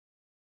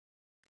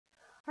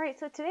All right,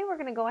 so today we're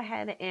going to go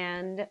ahead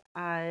and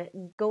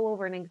go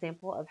over an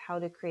example of how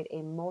to create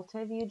a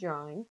multi-view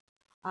drawing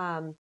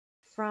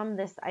from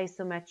this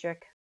isometric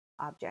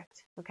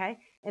object, okay?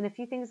 And a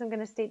few things I'm going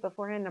to state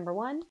beforehand. Number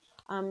one,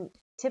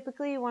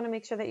 typically you want to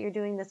make sure that you're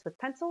doing this with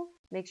pencil.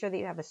 Make sure that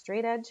you have a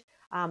straight edge.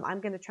 I'm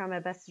going to try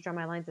my best to draw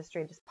my lines as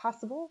straight as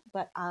possible,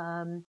 but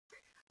I'm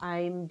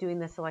doing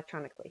this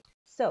electronically.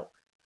 So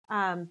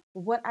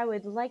what I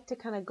would like to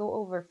kind of go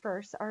over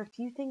first are a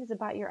few things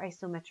about your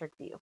isometric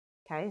view.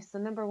 Okay, so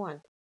number one,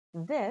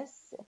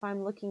 this, if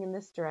I'm looking in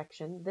this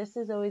direction, this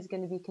is always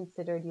going to be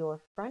considered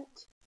your front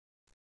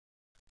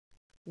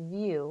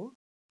view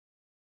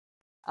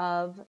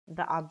of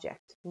the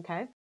object,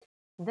 okay?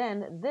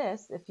 Then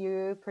this, if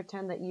you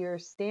pretend that you're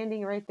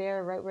standing right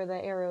there, right where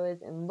the arrow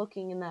is, and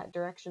looking in that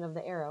direction of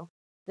the arrow,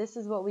 this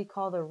is what we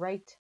call the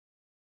right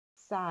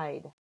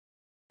side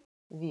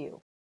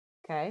view,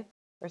 okay?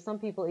 Or some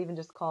people even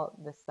just call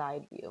it the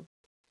side view.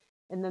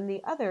 And then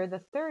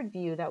the third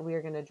view that we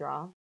are going to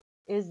draw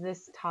is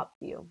this top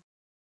view.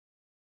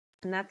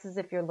 And that's as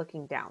if you're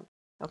looking down,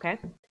 okay?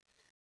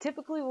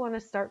 Typically we want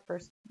to start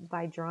first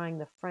by drawing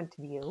the front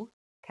view,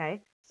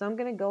 okay? So I'm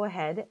going to go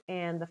ahead,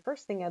 and the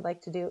first thing I'd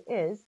like to do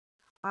is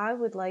I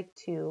would like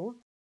to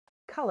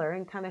color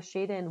and kind of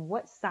shade in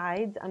what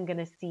sides I'm going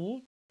to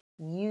see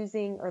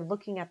using or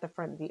looking at the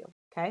front view,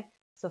 okay?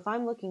 So if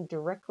I'm looking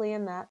directly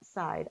in that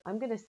side, I'm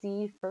going to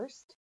see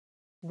first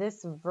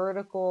this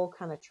vertical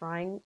kind of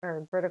triangle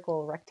or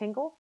vertical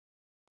rectangle.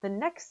 The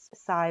next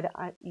side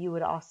you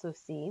would also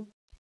see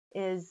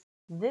is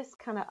this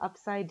kind of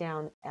upside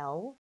down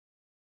L.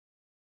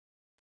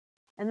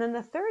 And then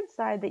the third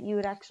side that you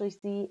would actually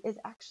see is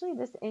actually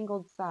this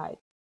angled side.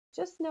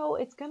 Just know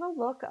it's going to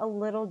look a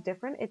little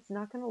different. It's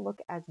not going to look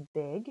as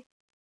big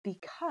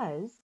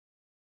because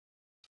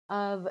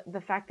of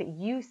the fact that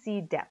you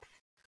see depth,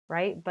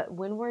 right? But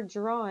when we're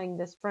drawing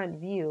this front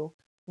view,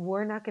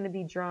 we're not going to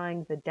be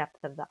drawing the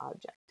depth of the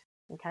object,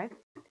 okay?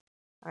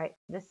 All right,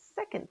 the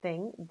second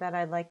thing that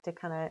I'd like to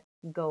kind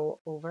of go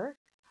over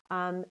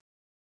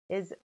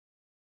is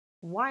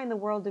why in the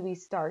world do we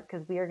start?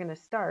 Because we are going to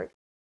start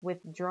with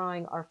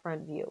drawing our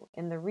front view.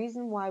 And the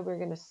reason why we're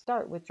going to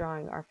start with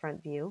drawing our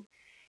front view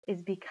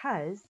is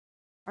because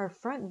our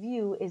front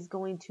view is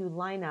going to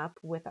line up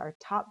with our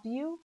top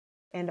view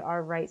and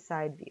our right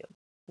side view.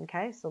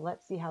 Okay, so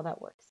let's see how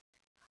that works.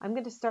 I'm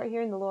going to start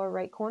here in the lower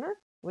right corner,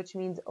 which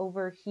means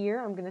over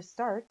here I'm going to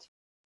start,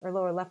 or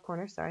lower left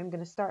corner, sorry, I'm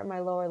going to start in my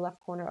lower left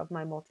corner of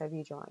my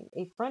multi-view drawing.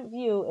 A front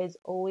view is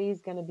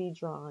always going to be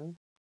drawn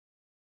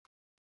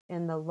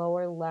in the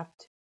lower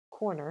left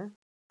corner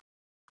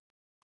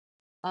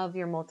of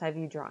your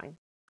multi-view drawing,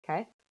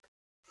 okay?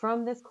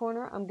 From this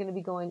corner, I'm going to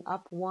be going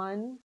up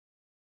 1,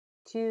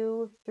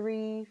 2,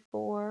 3,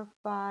 4,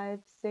 5,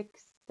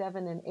 6,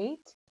 7, and 8.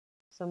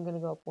 So I'm going to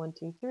go up 1,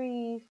 2,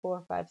 3,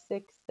 4, 5,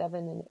 6, 7,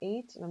 and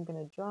 8, and I'm going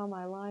to draw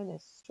my line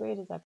as straight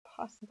as I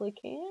possibly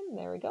can.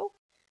 There we go.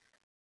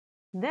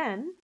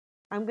 Then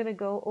I'm going to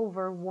go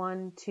over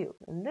 1, 2,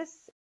 and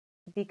this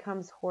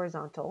becomes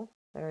horizontal.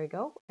 There we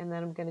go. And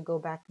then I'm going to go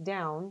back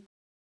down,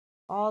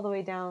 all the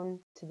way down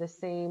to the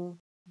same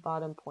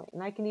bottom point.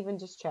 And I can even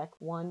just check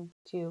 1,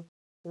 2,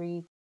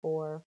 3,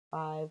 4,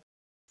 5,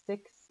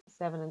 6,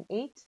 7, and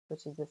 8,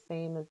 which is the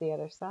same as the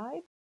other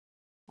side,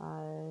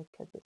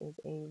 because it is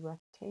a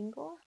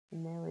rectangle.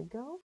 And there we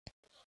go.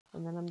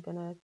 And then I'm going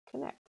to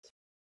connect.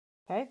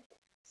 Okay,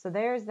 so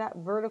there's that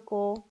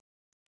vertical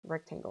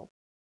rectangle.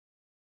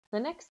 The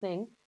next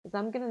thing is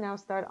I'm going to now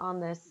start on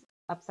this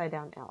upside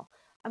down L.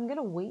 I'm going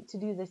to wait to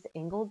do this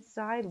angled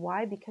side.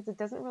 Why? Because it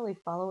doesn't really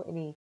follow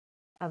any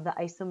of the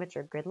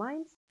isometric grid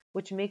lines,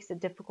 which makes it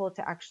difficult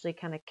to actually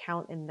kind of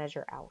count and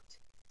measure out.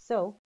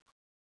 So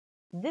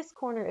this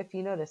corner, if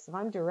you notice, if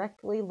I'm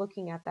directly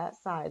looking at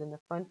that side in the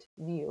front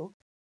view,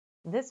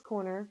 this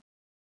corner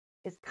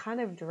is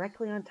kind of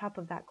directly on top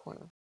of that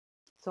corner.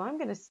 So I'm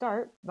going to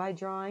start by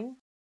drawing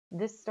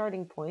this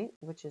starting point,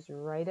 which is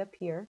right up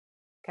here,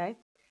 okay?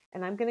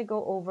 And I'm going to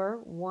go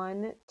over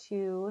 1,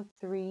 2,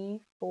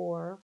 3,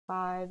 4,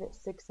 5,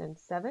 6, and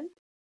 7.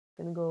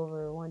 I'm going to go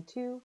over 1,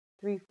 2,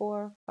 3,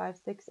 4, 5,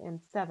 6,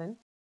 and 7.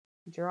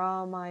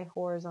 Draw my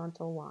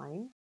horizontal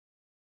line,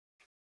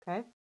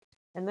 okay?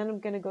 And then I'm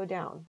going to go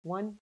down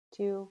 1,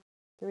 2,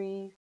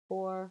 3,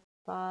 4,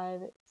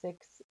 5,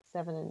 6,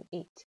 7, and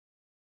 8.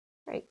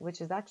 Right,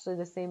 which is actually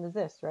the same as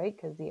this, right?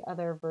 Because the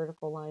other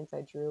vertical lines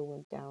I drew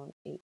went down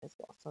 8 as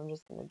well. So I'm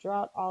just going to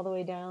draw it all the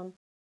way down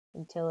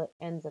until it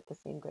ends at the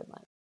same grid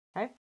line,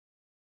 okay?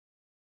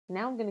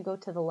 Now I'm going to go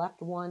to the left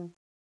 1,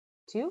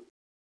 2.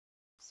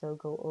 So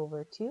go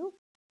over 2.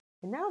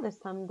 And now this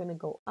time I'm going to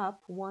go up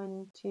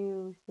 1,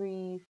 2,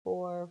 3,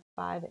 4,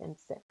 5, and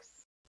 6.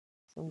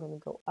 So I'm going to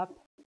go up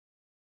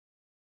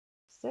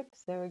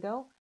 6, there we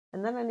go.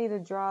 And then I need to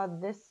draw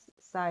this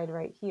side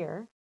right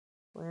here.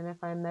 And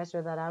if I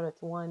measure that out,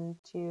 it's 1,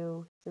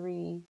 2,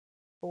 3,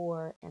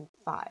 4, and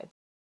 5.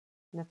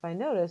 And if I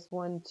notice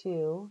 1,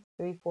 2,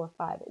 3, 4,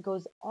 5, it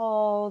goes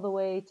all the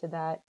way to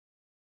that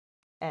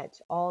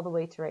edge, all the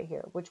way to right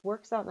here, which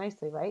works out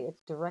nicely, right?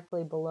 It's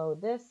directly below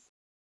this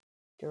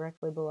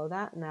directly below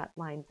that, and that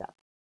lines up.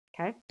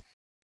 Okay.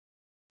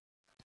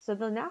 So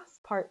the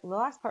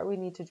last part we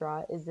need to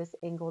draw is this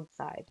angled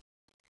side.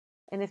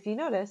 And if you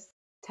notice,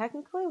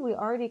 technically we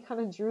already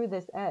kind of drew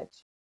this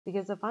edge,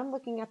 because if I'm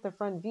looking at the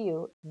front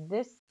view,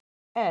 this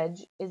edge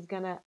is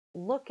going to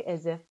look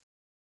as if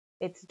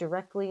it's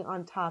directly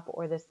on top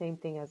or the same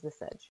thing as this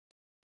edge.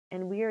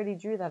 And we already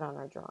drew that on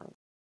our drawing.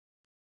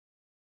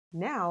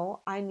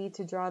 Now I need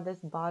to draw this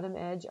bottom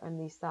edge on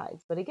these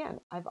sides. But again,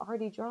 I've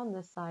already drawn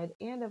this side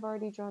and I've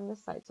already drawn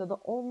this side. So the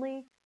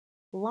only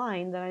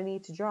line that I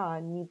need to draw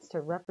needs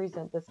to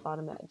represent this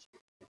bottom edge.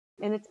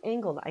 And it's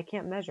angled. I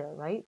can't measure,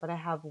 right? But I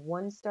have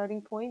one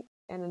starting point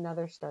and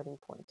another starting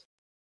point,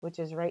 which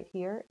is right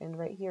here and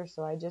right here.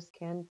 So I just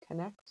can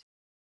connect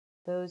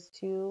those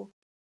two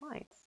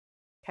lines.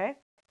 Okay.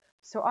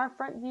 So our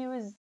front view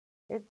is,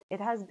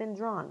 it has been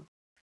drawn.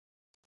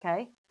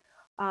 Okay.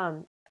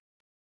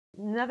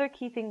 Another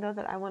key thing though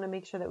that I want to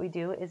make sure that we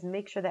do is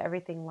make sure that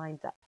everything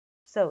lines up.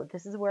 So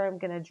this is where I'm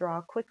going to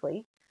draw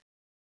quickly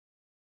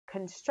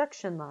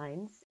construction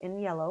lines in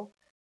yellow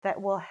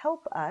that will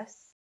help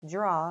us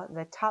draw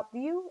the top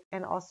view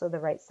and also the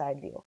right side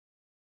view.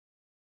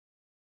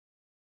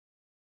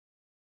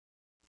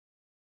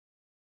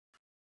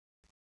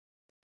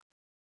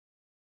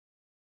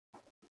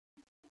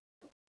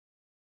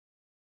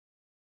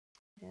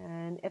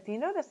 And if you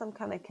notice, I'm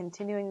kind of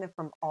continuing them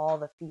from all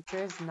the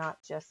features, not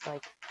just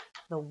like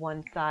the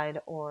one side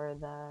or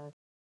the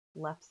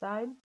left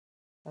side,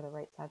 or the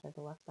right side or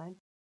the left side.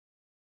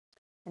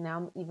 And now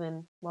I'm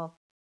even, well,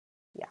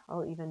 yeah,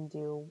 I'll even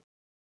do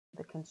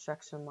the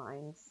construction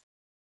lines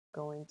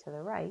going to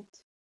the right,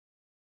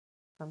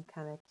 some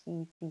kind of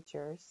key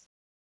features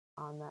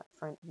on that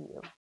front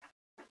view.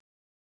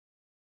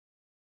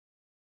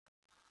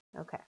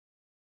 Okay.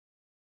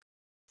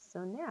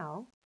 So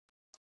now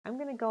I'm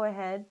going to go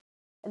ahead,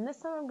 and this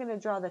time I'm going to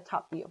draw the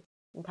top view.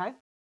 Okay.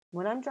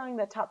 When I'm drawing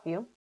the top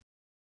view,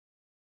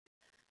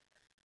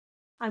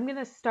 I'm going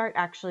to start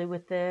actually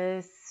with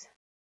this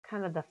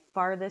kind of the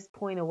farthest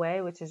point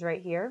away, which is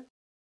right here.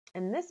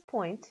 And this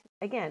point,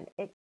 again,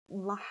 it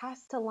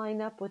has to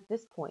line up with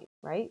this point,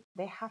 right?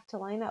 They have to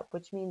line up,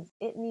 which means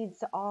it needs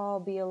to all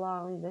be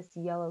along this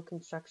yellow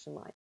construction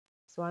line.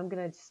 So I'm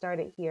going to start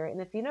it here.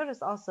 And if you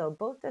notice also,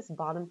 both this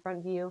bottom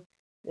front view,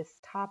 this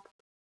top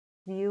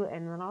view,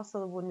 and then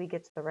also when we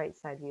get to the right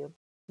side view,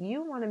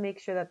 you want to make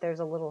sure that there's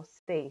a little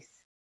space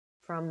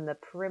from the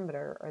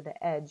perimeter or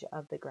the edge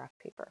of the graph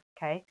paper,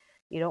 okay?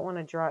 You don't want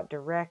to draw it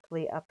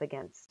directly up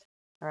against,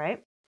 all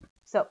right?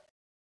 So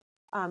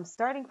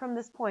starting from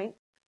this point,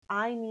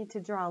 I need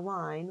to draw a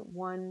line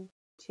 1,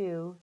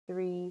 2,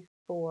 3,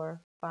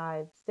 4,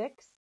 5,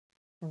 6.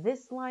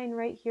 This line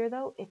right here,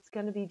 though, it's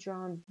going to be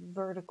drawn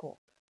vertical.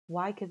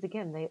 Why? Because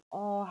again, they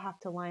all have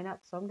to line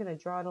up. So I'm going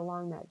to draw it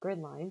along that grid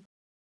line.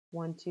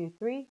 1, 2,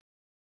 3,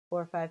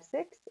 4, 5,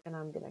 6, and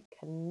I'm going to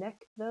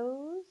connect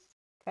those.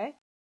 Okay.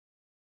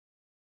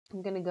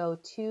 I'm going to go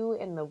 2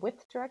 in the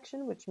width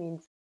direction, which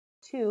means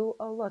 2.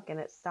 Oh, look, and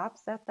it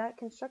stops at that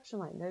construction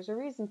line. There's a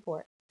reason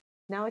for it.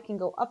 Now I can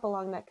go up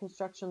along that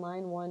construction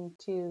line. 1,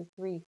 2,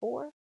 3,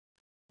 4.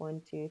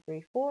 1, 2,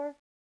 3, 4.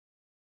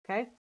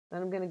 Okay.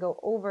 Then I'm going to go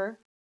over,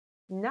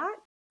 not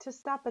to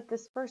stop at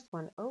this first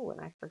one. Oh, and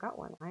I forgot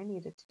one. I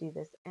needed to do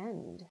this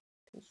end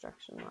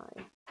construction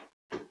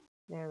line.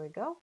 There we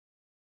go.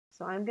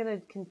 So I'm going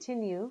to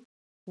continue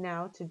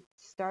now to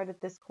start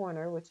at this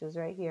corner, which is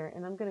right here,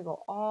 and I'm going to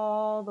go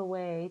all the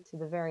way to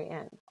the very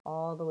end,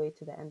 all the way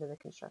to the end of the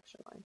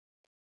construction line.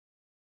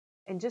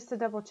 And just to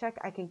double check,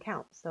 I can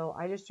count. So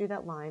I just drew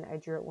that line. I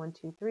drew it 1,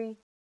 2, 3,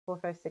 4,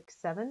 5, 6,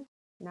 7.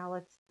 Now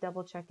let's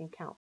double check and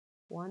count.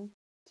 1,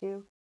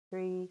 2,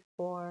 3,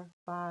 4,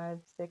 5,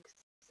 6,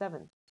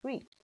 7.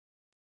 Sweet.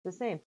 The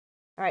same.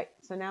 All right.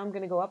 So now I'm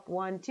going to go up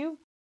 1, 2,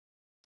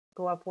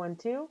 go up 1,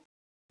 2.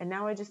 And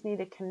now I just need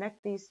to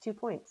connect these 2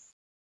 points.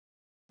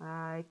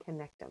 I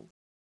connect them.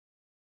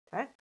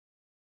 Okay.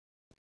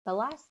 The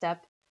last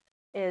step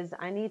is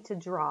I need to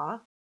draw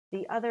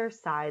the other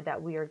side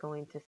that we are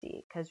going to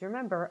see. Because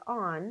remember,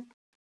 on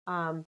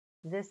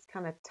this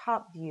kind of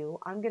top view,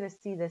 I'm going to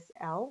see this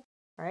L,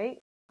 right,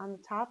 on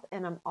the top.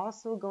 And I'm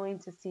also going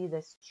to see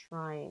this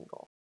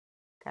triangle.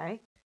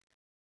 Okay.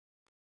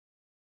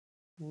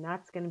 And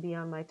that's going to be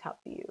on my top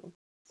view.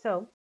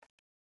 So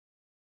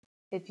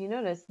if you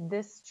notice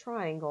this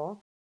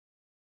triangle,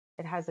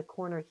 it has a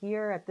corner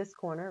here at this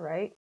corner,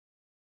 right?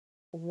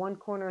 One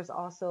corner is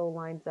also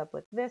lines up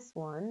with this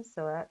one,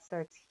 so that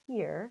starts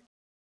here.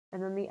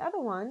 And then the other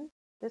one,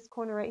 this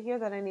corner right here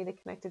that I need to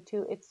connect it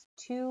to, it's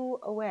 2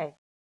 away.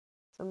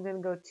 So I'm going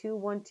to go 2,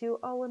 1, 2.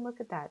 Oh, and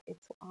look at that.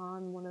 It's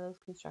on one of those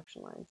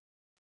construction lines.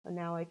 So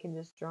now I can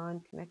just draw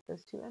and connect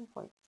those 2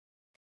 endpoints.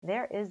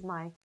 There is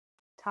my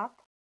top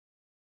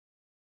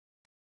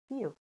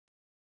view.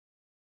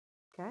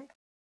 Okay,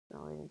 so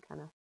I'll even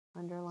kind of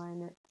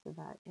underline it so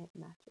that it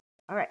matches.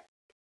 All right.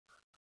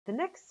 The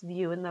next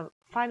view and the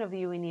final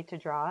view we need to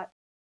draw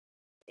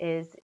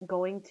is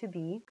going to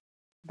be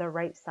the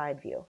right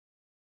side view.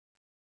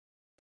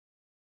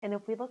 And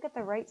if we look at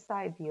the right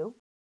side view,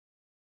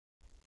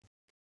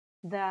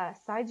 The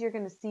sides you're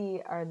going to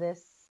see are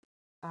this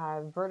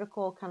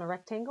vertical kind of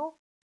rectangle,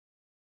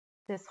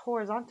 this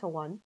horizontal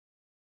one,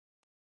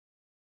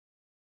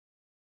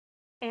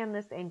 and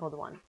this angled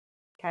one,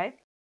 okay?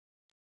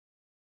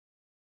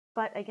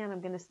 But again,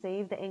 I'm going to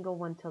save the angled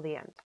one till the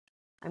end.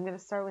 I'm going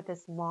to start with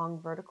this long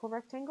vertical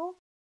rectangle.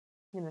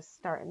 I'm going to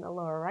start in the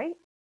lower right.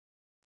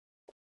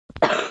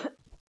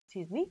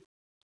 Excuse me.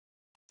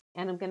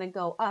 And I'm going to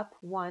go up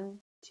 1,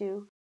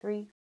 2,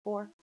 3,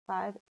 4,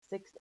 5,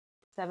 6,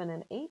 7,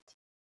 and 8.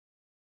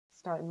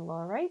 Start in the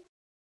lower right.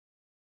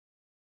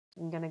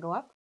 I'm going to go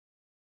up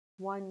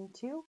 1,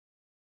 2,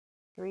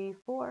 3,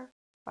 4,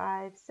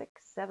 5,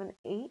 6, 7,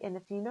 8. And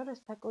if you notice,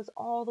 that goes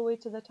all the way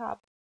to the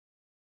top.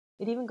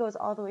 It even goes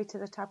all the way to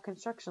the top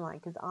construction line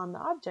because on the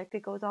object,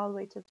 it goes all the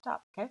way to the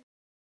top, okay?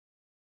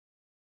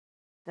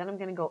 Then I'm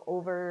going to go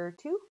over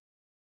 2,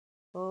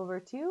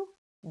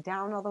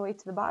 down all the way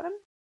to the bottom,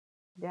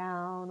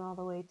 down all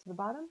the way to the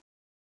bottom,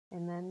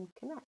 and then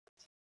connect,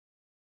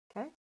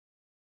 okay?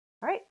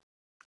 All right,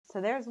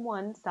 so there's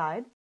one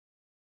side.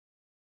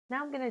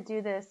 Now I'm going to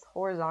do this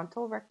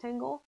horizontal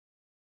rectangle,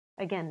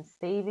 again,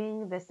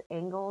 saving this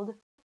angled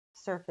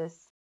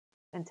surface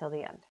until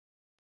the end.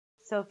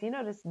 So if you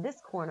notice, this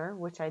corner,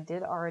 which I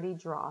did already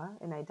draw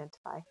and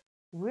identify,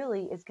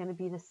 really is going to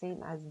be the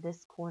same as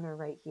this corner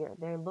right here.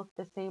 They look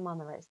the same on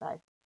the right side.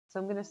 So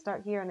I'm going to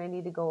start here, and I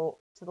need to go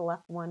to the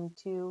left 1,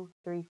 2,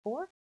 3,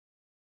 4.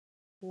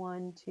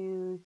 1,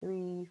 2,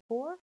 3,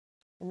 4.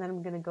 And then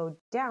I'm going to go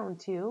down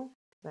 2,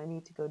 because I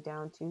need to go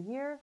down 2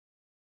 here.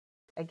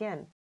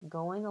 Again,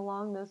 going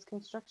along those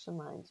construction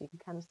lines. You can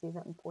kind of see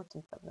the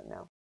importance of them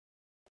now.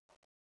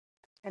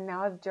 And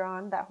now I've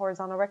drawn that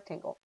horizontal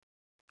rectangle.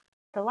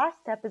 The last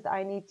step is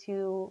I need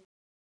to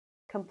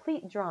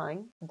complete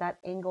drawing that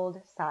angled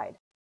side.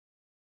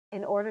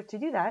 In order to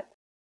do that,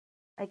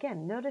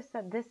 again, notice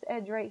that this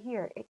edge right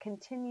here, it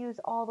continues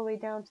all the way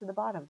down to the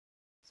bottom.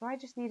 So I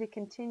just need to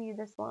continue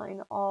this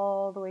line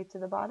all the way to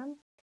the bottom.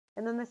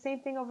 And then the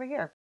same thing over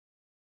here.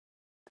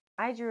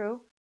 I drew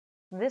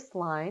this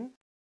line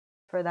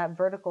for that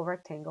vertical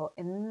rectangle,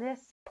 and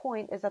this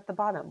point is at the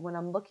bottom. When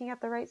I'm looking at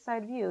the right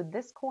side view,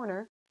 this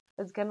corner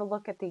is going to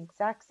look at the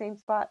exact same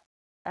spot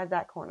as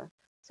that corner.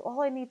 So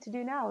all I need to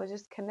do now is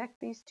just connect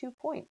these 2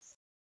 points.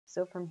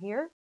 So from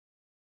here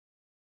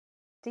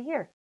to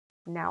here.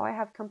 Now I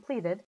have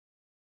completed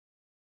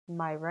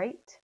my right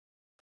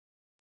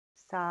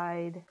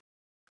side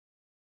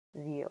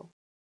view.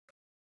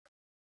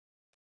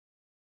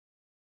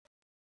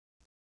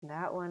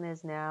 That one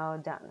is now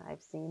done.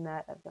 I've seen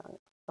that. I've done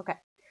it. Okay.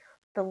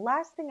 The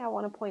last thing I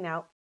want to point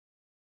out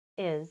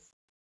is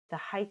the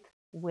height,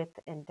 width,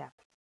 and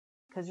depth.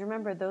 Because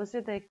remember, those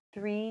are the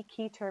 3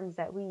 key terms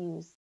that we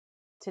use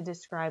to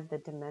describe the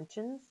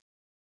dimensions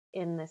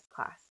in this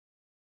class.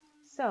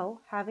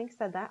 So having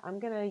said that, I'm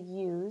going to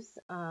use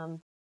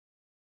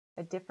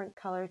a different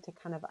color to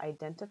kind of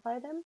identify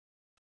them.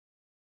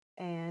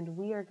 And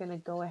we are going to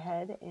go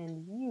ahead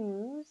and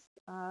use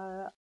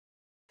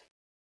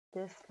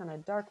this kind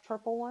of dark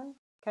purple one,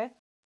 okay?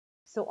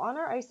 So on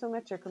our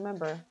isometric,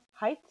 remember,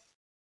 height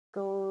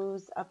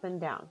goes up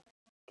and down,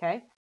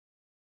 okay?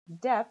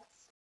 Depth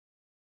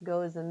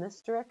goes in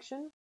this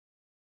direction,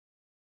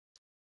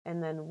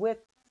 and then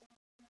width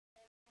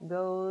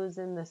goes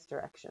in this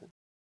direction,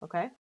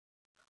 okay?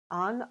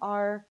 On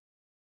our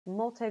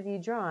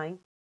multi-view drawing,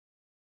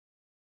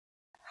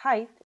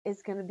 height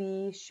is going to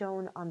be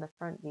shown on the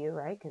front view,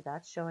 right? Because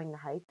that's showing the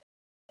height.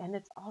 And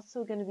it's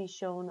also going to be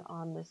shown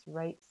on this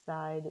right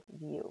side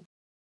view.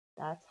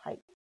 That's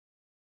height,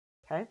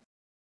 okay?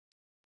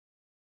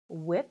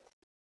 Width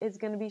is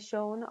going to be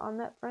shown on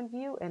that front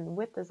view, and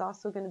width is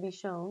also going to be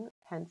shown,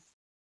 hence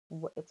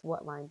it's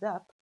what lines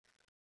up,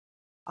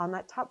 on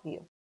that top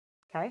view,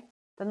 okay?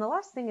 Then the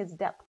last thing is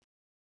depth.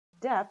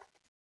 Depth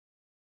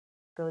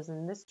goes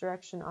in this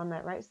direction on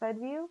that right side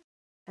view,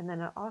 and then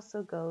it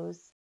also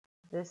goes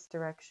this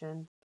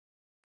direction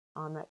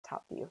on that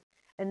top view.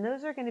 And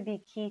those are going to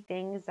be key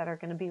things that are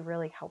going to be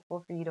really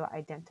helpful for you to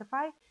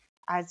identify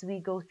as we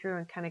go through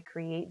and kind of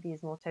create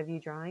these multi-view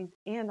drawings,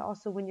 and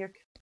also when you're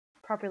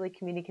properly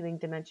communicating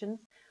dimensions,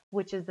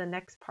 which is the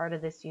next part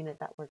of this unit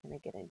that we're going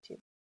to get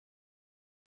into.